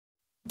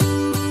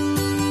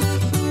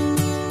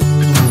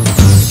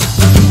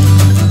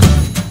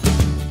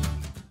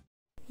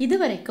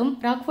இதுவரைக்கும்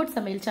ராக்ஃபோர்ட்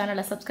சமையல்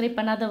சேனலை சப்ஸ்கிரைப்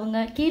பண்ணாதவங்க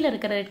கீழே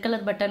இருக்கிற ரெட்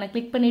கலர் பட்டனை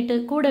கிளிக் பண்ணிட்டு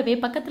கூடவே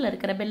பக்கத்தில்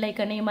இருக்கிற பெல்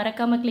ஐக்கனையும்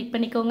மறக்காம கிளிக்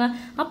பண்ணிக்கோங்க.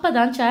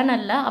 அப்பதான்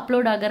சேனல்ல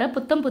அப்லோட் ஆகிற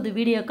புத்தம் புது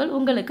வீடியோக்கள்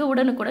உங்களுக்கு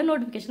உடனுக்குடன்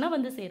நோட்டிபிகேஷனா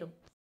வந்து சேரும்.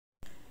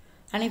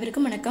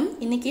 அனைவருக்கும் வணக்கம்.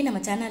 இன்னைக்கு நம்ம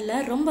சேனல்ல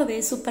ரொம்பவே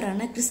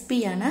சூப்பரான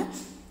கிறிஸ்பியான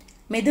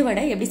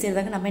மெதுவடை எப்படி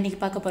செய்யறதாக நம்ம இன்னைக்கு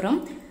பார்க்க போறோம்.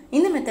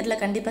 இந்த மெத்தட்ல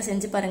கண்டிப்பா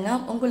செஞ்சு பாருங்க.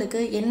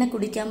 உங்களுக்கு எண்ணெய்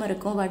குடிக்காம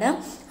இருக்கும் வடை.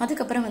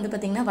 அதுக்கப்புறம்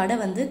பாத்தீங்கன்னா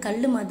வடை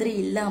கல்லு மாதிரி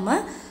இல்லாம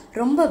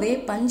ரொம்பவே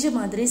பஞ்சு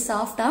மாதிரி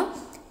சாஃப்டா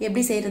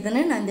எப்படி செய்யறதுன்னு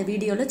நான் இந்த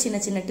வீடியோல சின்ன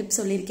சின்ன டிப்ஸ்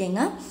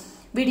சொல்லியிருக்கேங்க.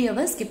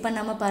 வீடியோவை ஸ்கிப்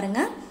பண்ணாம பாருங்க.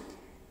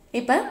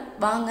 இப்ப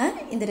வாங்க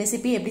இந்த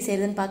ரெசிபி எப்படி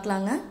செய்யறதுன்னு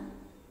பார்க்கலாங்க.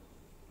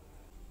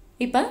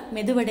 இப்ப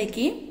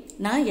மெதுவடைக்கு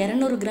நான்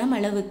 200 கிராம்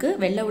அளவுக்கு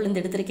வெள்ளை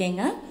உளுந்து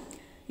எடுத்திருக்கேங்க.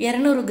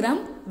 200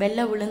 கிராம்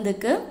வெள்ளை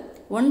உளுந்துக்கு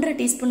 1.5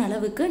 டீஸ்பூன்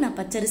அளவுக்கு நான்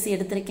பச்சரிசி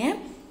எடுத்திருக்கேன்.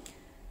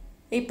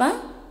 இப்ப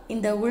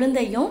இந்த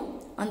உளுந்தையும்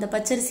அந்த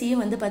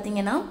பச்சரிசியும்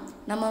பாத்தீங்கன்னா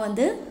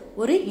நம்ம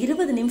ஒரு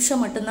 20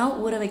 நிமிஷம் மட்டும்தான்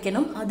ஊற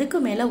வைக்கணும். அதுக்கு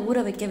மேல ஊற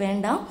வைக்க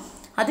வேண்டாம்.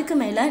 அதுக்கு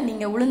மேல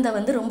நீங்க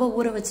உளுந்த ரொம்ப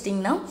ஊற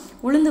வச்சிட்டீங்கன்னா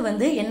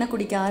உளுந்து எண்ணெய்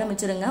குடிக்க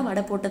ஆரம்பிச்சிருங்க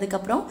வடை போட்டதுக்கு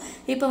அப்புறம்.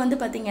 இப்ப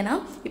பாத்தீங்கன்னா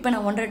இப்ப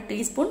நான் 1.5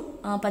 டீஸ்பூன்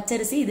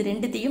பச்சரிசி இது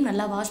ரெண்டுத்தையும்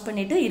நல்லா வாஷ்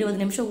பண்ணிட்டு 20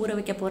 நிமிஷம் ஊற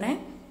வைக்க போறேன்.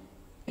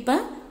 இப்ப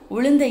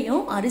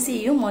உளுந்தையும்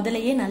அரிசியையும்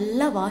முதலையே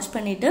நல்லா வாஷ்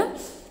பண்ணிட்டு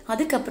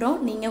அதுக்கப்புறம்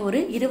நீங்க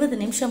ஒரு 20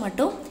 நிமிஷம்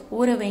மட்டும்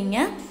ஊற வைங்க.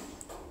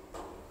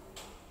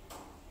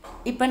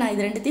 இப்ப நான்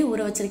இது ரெண்டுத்தையும்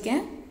ஊற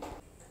வச்சிருக்கேன்.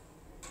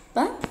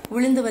 இப்ப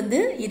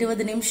உளுந்து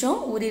 20 நிமிஷம்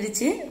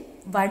ஊறிடுச்சு.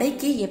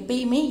 வடைக்கு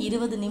எப்பயுமே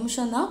 20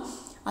 நிமிஷம் தான்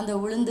அந்த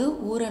உளுந்து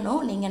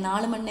ஊறணும். நீங்க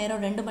 4 மணி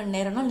நேரம் 2 மணி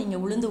நேரம்னா நீங்க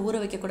உளுந்து ஊற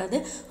வைக்க கூடாது.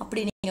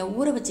 அப்படி நீங்க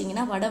ஊற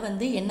வச்சீங்கன்னா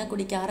வடை எண்ணெய்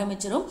குடிக்க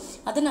ஆரம்பிச்சிடும்.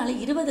 அதனால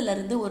 20ல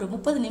இருந்து ஒரு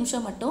 30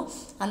 நிமிஷம் மட்டும்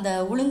அந்த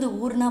உளுந்து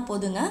ஊறினா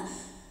போதுங்க.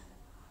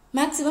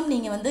 மேக்ஸிமம்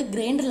நீங்க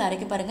கிரைண்டர்ல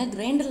அரைக்க பாருங்க.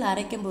 கிரைண்டர்ல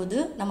அரைக்கும் போது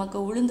நமக்கு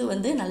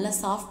உளுந்து நல்லா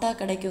சாஃப்டா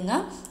கிடைக்குங்க.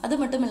 அது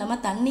மட்டும் இல்லாம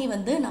தண்ணி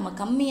நம்ம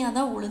கம்மியா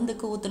தான்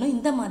உளுந்துக்கு ஊற்றணும்.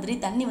 இந்த மாதிரி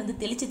தண்ணி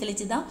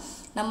தெளிச்சு தான்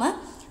நம்ம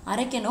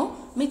அரைக்கணும்.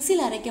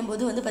 மிக்சியில் அரைக்கும்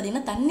போது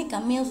பாத்தீங்கன்னா தண்ணி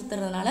கம்மியாக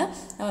சுற்றுறதுனால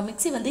நம்ம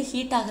மிக்சி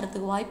ஹீட்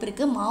ஆகிறதுக்கு வாய்ப்பு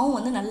இருக்கு.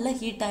 மாவு நல்லா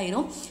ஹீட்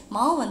ஆயிரும்.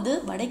 மாவு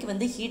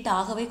வடைக்கு ஹீட்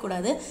ஆகவே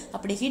கூடாது.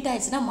 அப்படி ஹீட்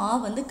ஆயிடுச்சுன்னா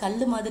மாவு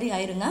கல் மாதிரி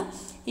ஆயிருங்க.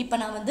 இப்போ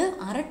நான்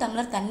 1/2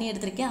 டம்ளர் தண்ணி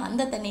எடுத்திருக்கேன்.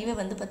 அந்த தண்ணியவே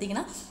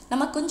பாத்தீங்கன்னா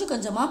நம்ம கொஞ்சம்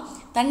கொஞ்சமா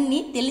தண்ணி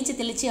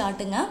தெளிச்சு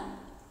ஆட்டுங்க.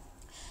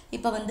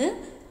 இப்போ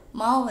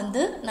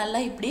மாவு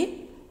நல்லா இப்படி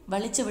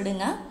வலிச்சு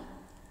விடுங்க.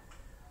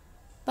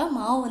 இப்போ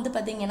மாவு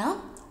பாத்தீங்கன்னா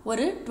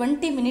ஒரு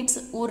 20 மினிட்ஸ்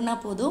ஊறினா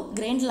போதும்.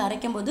 கிரைண்டரில்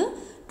அரைக்கும் போது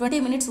 20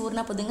 மினிட்ஸ்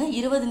ஊறினா போதுங்க.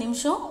 20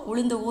 நிமிஷம்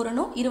உளுந்து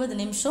ஊறணும், 20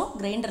 நிமிஷம்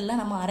கிரைண்டரில்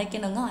நம்ம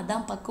அரைக்கணுங்க.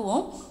 அதான்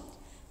பக்குவம்.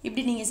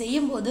 இப்படி நீங்கள்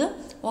செய்யும்போது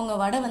உங்கள்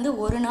வடை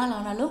ஒரு நாள்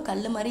ஆனாலும்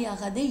கல் மாதிரி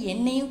ஆகாது,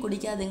 எண்ணெயும்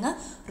குடிக்காதுங்க.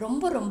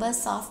 ரொம்ப ரொம்ப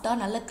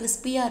சாஃப்டாக நல்ல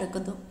கிறிஸ்பியாக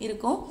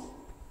இருக்கும்.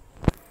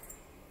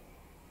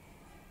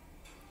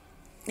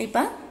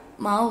 இப்போ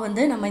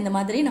மாவு நம்ம இந்த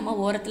மாதிரி நம்ம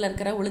ஓரத்தில்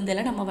இருக்கிற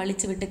உளுந்தெல்லாம் நம்ம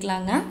வலிச்சு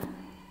விட்டுக்கலாங்க.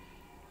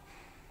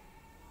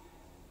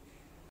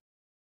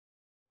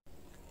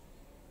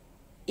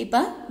 இப்போ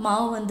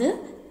மாவு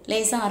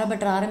லேசாக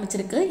அரைபற்ற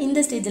ஆரம்பிச்சிருக்கு. இந்த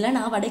ஸ்டேஜில்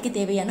நான் வடைக்கு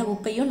தேவையான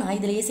உப்பையும் நான்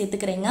இதிலேயே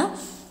சேர்த்துக்கிறேங்க.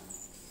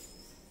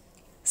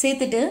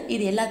 சேர்த்துட்டு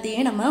இது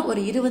எல்லாத்தையும் நம்ம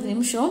ஒரு 20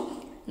 நிமிஷம்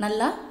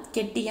நல்லா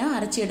கெட்டியாக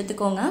அரைச்சி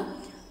எடுத்துக்கோங்க.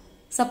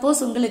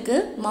 சப்போஸ் உங்களுக்கு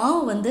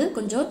மாவு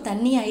கொஞ்சம்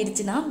தண்ணி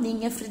ஆயிடுச்சுன்னா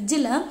நீங்கள்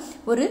ஃப்ரிட்ஜில்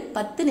ஒரு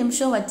 10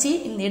 நிமிஷம் வச்சு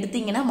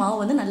எடுத்தீங்கன்னா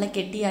மாவு நல்லா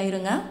கெட்டி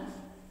ஆயிருங்க.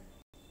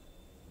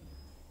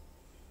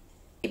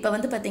 இப்போ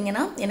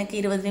பார்த்தீங்கன்னா எனக்கு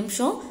 20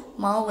 நிமிஷம்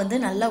மாவு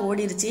நல்லா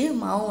ஓடிருச்சு.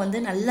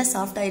 மாவு நல்லா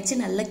சாஃப்ட் ஆயிடுச்சு.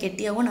 நல்லா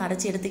கெட்டியாகவும் நான்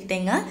அரைச்சி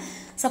எடுத்துக்கிட்டேங்க.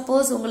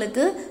 சப்போஸ்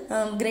உங்களுக்கு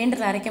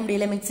கிரைண்டரில் அரைக்க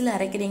முடியல, மிக்சியில்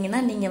அரைக்கிறீங்கன்னா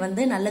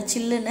நீங்கள் நல்லா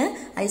சில்லுன்னு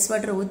ஐஸ்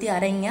வாட்டர் ஊற்றி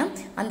அரைங்க.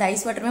 அந்த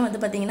ஐஸ் வாட்டருமே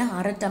பார்த்தீங்கன்னா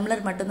 1/2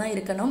 டம்ளர் மட்டும்தான்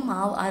இருக்கணும்.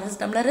 மாவு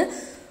 1/2 டம்ளர்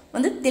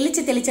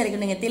தெளிச்சு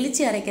அரைக்கணும். நீங்கள்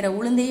தெளிச்சு அரைக்கிற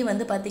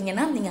உளுந்தையும்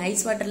பார்த்தீங்கன்னா நீங்கள்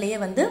ஐஸ் வாட்டர்லேயே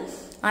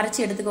அரைச்சி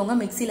எடுத்துக்கோங்க.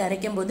 மிக்சியில்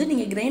அரைக்கும் போது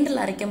நீங்கள்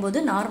கிரைண்டரில் அரைக்கும்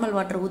போது நார்மல்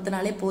வாட்டர்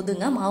ஊற்றினாலே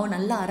போதுங்க. மாவு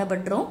நல்லா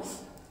அரைபட்டுரும்.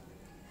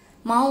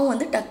 மாவு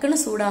டக்குன்னு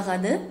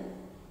சூடாகாது.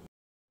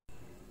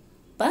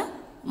 இப்போ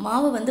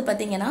மாவு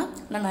பார்த்தீங்கன்னா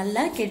நான்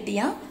நல்லா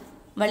கெட்டியாக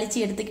வலிச்சு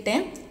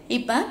எடுத்துக்கிட்டேன்.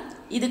 இப்போ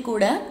இது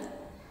கூட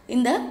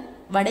இந்த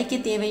வடைக்கு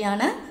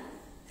தேவையான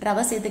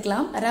ரவை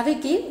சேர்த்துக்கலாம்.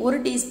 ரவைக்கு 1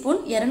 டீஸ்பூன்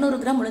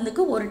 200 கிராம்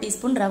உளுந்துக்கு 1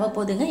 டீஸ்பூன் ரவை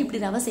போதுங்க.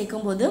 இப்படி ரவை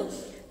சேர்க்கும் போது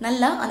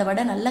நல்லா அந்த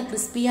வடை நல்லா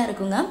கிறிஸ்பியாக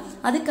இருக்குங்க.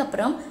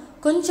 அதுக்கப்புறம்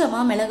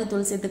கொஞ்சமாக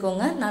மிளகுத்தூள்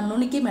சேர்த்துக்கோங்க. நான்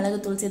நுணுக்கி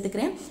மிளகுத்தூள்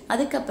சேர்த்துக்கிறேன்.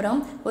 அதுக்கப்புறம்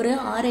ஒரு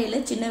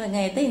 6-7 சின்ன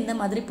வெங்காயத்தை இந்த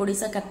மாதிரி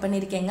பொடிசாக கட்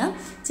பண்ணியிருக்கேங்க.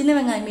 சின்ன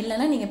வெங்காயம்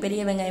இல்லைன்னா நீங்கள்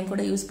பெரிய வெங்காயம்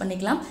கூட யூஸ்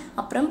பண்ணிக்கலாம்.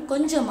 அப்புறம்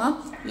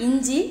கொஞ்சமாக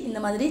இஞ்சி இந்த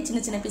மாதிரி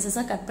சின்ன சின்ன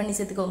பீசஸாக கட் பண்ணி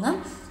சேர்த்துக்கோங்க.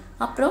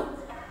 அப்புறம்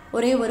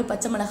ஒரே ஒரு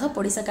பச்சை மிளகாய்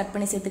பொடிசாக கட்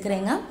பண்ணி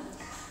சேர்த்துக்கிறேங்க.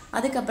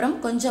 அதுக்கப்புறம்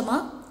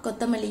கொஞ்சமாக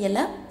கொத்தமல்லி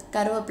இலை,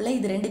 கருவேப்பிலை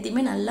இது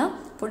ரெண்டுத்தையுமே நல்லா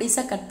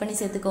பொடிசாக கட் பண்ணி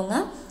சேர்த்துக்கோங்க.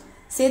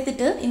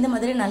 சேர்த்துட்டு இந்த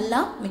மாதிரி நல்லா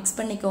மிக்ஸ்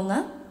பண்ணிக்கோங்க.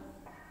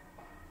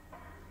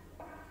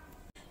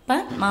 இப்போ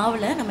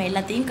மாவில் நம்ம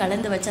எல்லாத்தையும்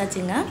கலந்து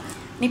வச்சாச்சுங்க.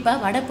 இப்போ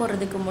வடை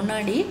போடுறதுக்கு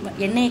முன்னாடி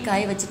எண்ணெயை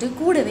காய வச்சுட்டு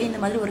கூடவே இந்த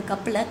மாதிரி ஒரு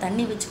கப்பில்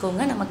தண்ணி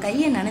வச்சுக்கோங்க. நம்ம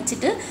கையை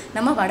நனைச்சிட்டு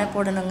நம்ம வடை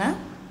போடணுங்க.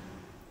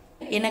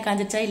 எண்ணெய்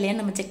காஞ்சிச்சா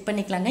இல்லையான்னு நம்ம செக்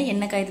பண்ணிக்கலாங்க.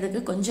 எண்ணெய்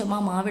காய்கிறதுக்கு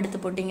கொஞ்சமாக மாவு எடுத்து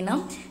போட்டிங்கன்னா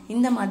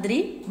இந்த மாதிரி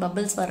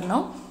பபிள்ஸ்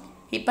வரணும்.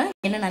 இப்போ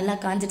எண்ணெய் நல்லா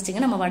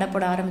காஞ்சிருச்சுங்க, நம்ம வடை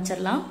போட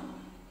ஆரம்பிச்சிடலாம்.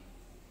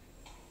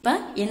 இப்போ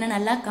எண்ணெய்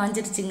நல்லா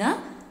காஞ்சிருச்சுங்க.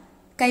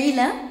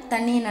 கையில்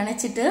தண்ணியை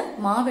நனைச்சிட்டு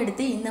மாவு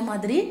எடுத்து இந்த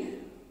மாதிரி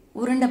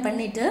உருண்டை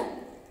பண்ணிட்டு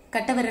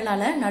கட்டை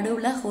விரலால்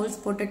நடுவில் ஹோல்ஸ்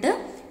போட்டுட்டு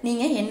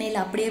நீங்கள்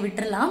எண்ணெயில் அப்படியே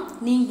விட்டுறலாம்.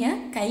 நீங்கள்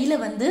கையில்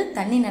வந்து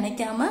தண்ணி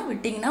நினைக்காம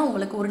விட்டிங்கன்னா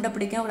உங்களுக்கு உருண்டை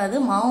பிடிக்க விடாது.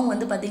 மாவும்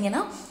வந்து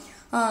பார்த்தீங்கன்னா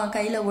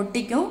கையில்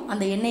ஒட்டிக்கும்,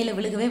 அந்த எண்ணெயில்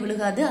விழுகவே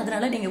விழுகாது.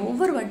 அதனால நீங்கள்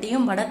ஒவ்வொரு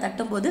வாட்டியும் வடை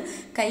தட்டும்போது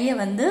கையை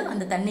வந்து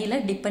அந்த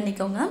தண்ணியில் டிப்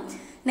பண்ணிக்கோங்க.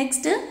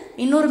 நெக்ஸ்ட்டு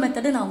இன்னொரு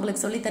மெத்தடு நான்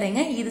உங்களுக்கு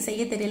சொல்லித்தரேங்க. இது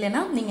செய்ய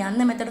தெரியலன்னா நீங்கள்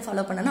அந்த மெத்தடை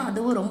ஃபாலோ பண்ணணும்,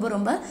 அதுவும் ரொம்ப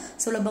ரொம்ப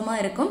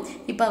சுலபமாக இருக்கும்.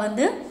 இப்போ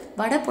வந்து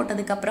வடை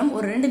போட்டதுக்கப்புறம்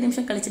ஒரு 2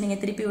 நிமிஷம் கழித்து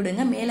நீங்கள் திருப்பி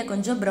விடுங்க. மேலே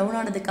கொஞ்சம் ப்ரௌன்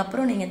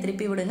ஆனதுக்கப்புறம் நீங்கள்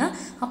திருப்பி விடுங்க.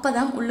 அப்போ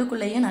தான்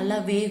உள்ளுக்குள்ளேயும் நல்லா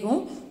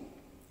வேகும்.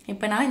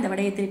 இப்போ நான் இந்த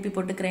வடையை திருப்பி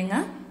போட்டுக்கிறேங்க.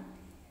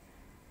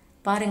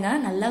 பாருங்க,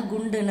 நல்லா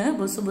குண்டுன்னு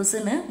புசு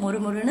புசுன்னு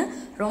முறுமுறுன்னு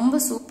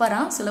ரொம்ப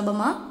சூப்பராக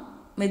சுலபமாக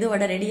மெது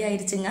வடை ரெடி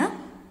ஆயிடுச்சுங்க.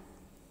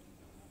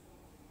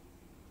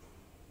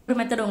 ஒரு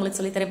மெத்தட் உங்களுக்கு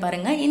சொல்லித்தரேன்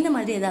பாருங்க. இந்த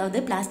மாதிரி ஏதாவது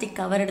பிளாஸ்டிக்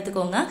கவர்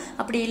எடுத்துக்கோங்க.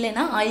 அப்படி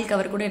இல்லைன்னா ஆயில்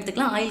கவர் கூட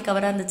எடுத்துக்கலாம். ஆயில்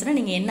கவராக இருந்துச்சுன்னா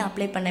நீங்கள் எண்ணெய்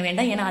அப்ளை பண்ண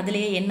வேண்டாம், ஏன்னா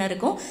அதுலேயே எண்ணெய்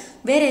இருக்கும்.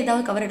 வேற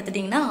ஏதாவது கவர்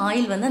எடுத்துட்டிங்கன்னா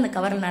ஆயில் வந்து அந்த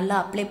கவரில் நல்லா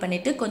அப்ளை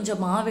பண்ணிட்டு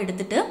கொஞ்சம் மாவு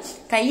எடுத்துட்டு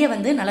கையை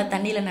வந்து நல்லா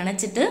தண்ணியில்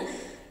நனைச்சிட்டு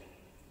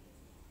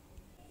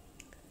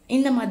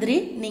இந்த மாதிரி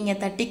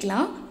நீங்கள்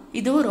தட்டிக்கலாம்.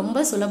 இதுவும் ரொம்ப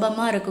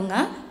சுலபமாக இருக்குங்க.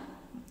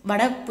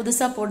 வடை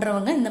புதுசாக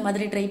போடுறவங்க இந்த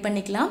மாதிரி ட்ரை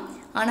பண்ணிக்கலாம்.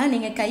 ஆனால்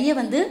நீங்கள் கையை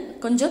வந்து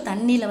கொஞ்சம்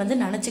தண்ணியில் வந்து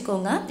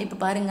நனைச்சிக்கோங்க. இப்போ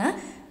பாருங்கள்,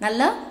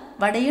 நல்லா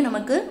வடையும்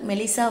நமக்கு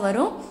மெலிசாக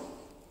வரும்.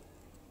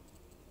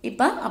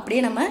 இப்போ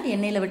அப்படியே நம்ம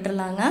எண்ணெயில்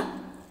விட்டுறலாங்க.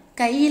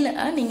 கையில்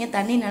நீங்கள்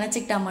தண்ணி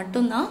நனைச்சிக்கிட்டா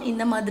மட்டும்தான்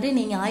இந்த மாதிரி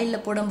நீங்கள்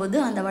ஆயிலில் போடும்போது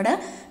அந்த வடை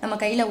நம்ம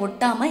கையில்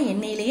ஒட்டாமல்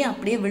எண்ணெயிலேயே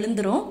அப்படியே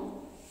விழுந்துரும்.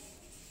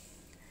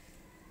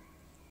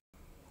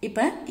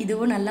 இப்போ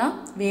இதுவும் நல்லா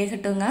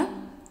வேகட்டுங்க.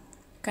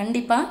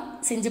 கண்டிப்பாக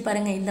செஞ்சு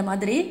பாருங்கள். இந்த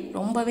மாதிரி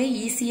ரொம்பவே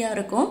ஈஸியாக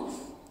இருக்கும்.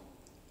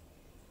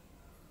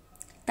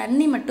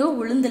 தண்ணி மட்டும்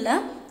உளுந்தில்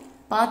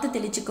பார்த்து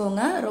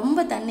தெளிச்சுக்கோங்க. ரொம்ப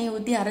தண்ணி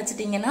ஊற்றி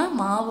அரைச்சிட்டிங்கன்னா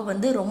மாவு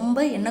வந்து ரொம்ப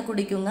எண்ணெய்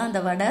குடிக்குங்க அந்த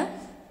வடை.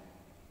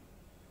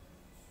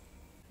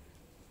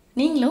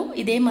 நீங்களும்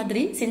இதே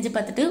மாதிரி செஞ்சு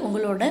பார்த்துட்டு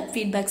உங்களோட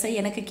ஃபீட்பேக்ஸை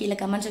எனக்கு கீழே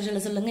கமெண்ட்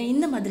செக்ஷனில் சொல்லுங்கள்.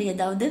 இந்த மாதிரி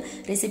ஏதாவது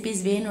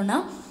ரெசிபிஸ் வேணும்னா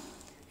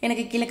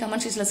எனக்கு கீழே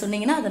கமெண்ட் செக்ஷனில்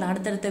சொன்னீங்கன்னா அதை நான்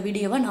அடுத்தடுத்த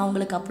வீடியோவை நான்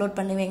உங்களுக்கு அப்லோட்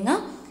பண்ணுவேங்க.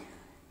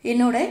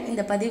 என்னோட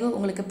இந்த பதிவு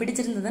உங்களுக்கு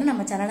பிடிச்சிருந்ததுன்னு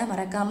நம்ம சேனலை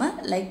மறக்காமல்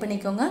லைக்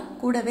பண்ணிக்கோங்க.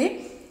 கூடவே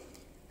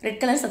ரெட்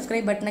கலர்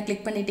சப்ஸ்கிரைப் பட்டனை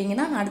கிளிக்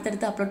பண்ணிட்டீங்கன்னா நான்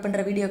அடுத்தடுத்து அப்லோட்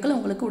பண்ணுற வீடியோக்கள்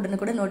உங்களுக்கு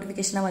உடனுக்குடன்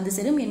நோட்டிஃபிகேஷனாக வந்து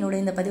சேரும். என்னோட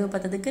இந்த பதிவு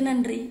பார்த்ததுக்கு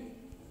நன்றி.